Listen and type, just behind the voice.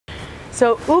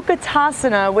So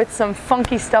Utkatasana with some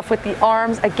funky stuff with the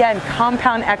arms. Again,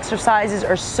 compound exercises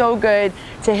are so good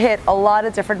to hit a lot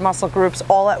of different muscle groups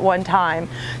all at one time.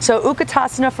 So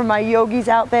Utkatasana for my yogis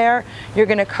out there, you're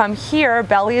gonna come here,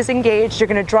 belly is engaged, you're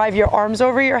gonna drive your arms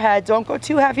over your head, don't go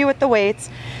too heavy with the weights,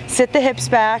 sit the hips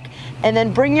back, and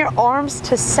then bring your arms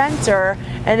to center,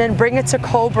 and then bring it to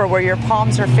cobra where your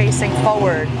palms are facing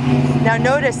forward. Now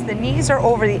notice the knees are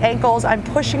over the ankles, I'm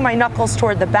pushing my knuckles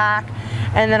toward the back,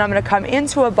 and then I'm gonna come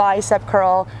into a bicep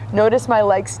curl. Notice my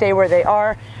legs stay where they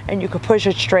are, and you can push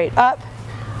it straight up,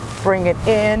 bring it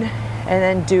in, and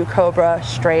then do cobra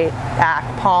straight back.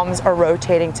 Palms are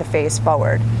rotating to face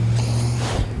forward.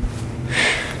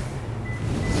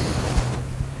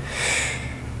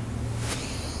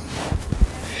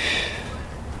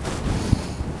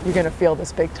 You're gonna feel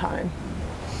this big time.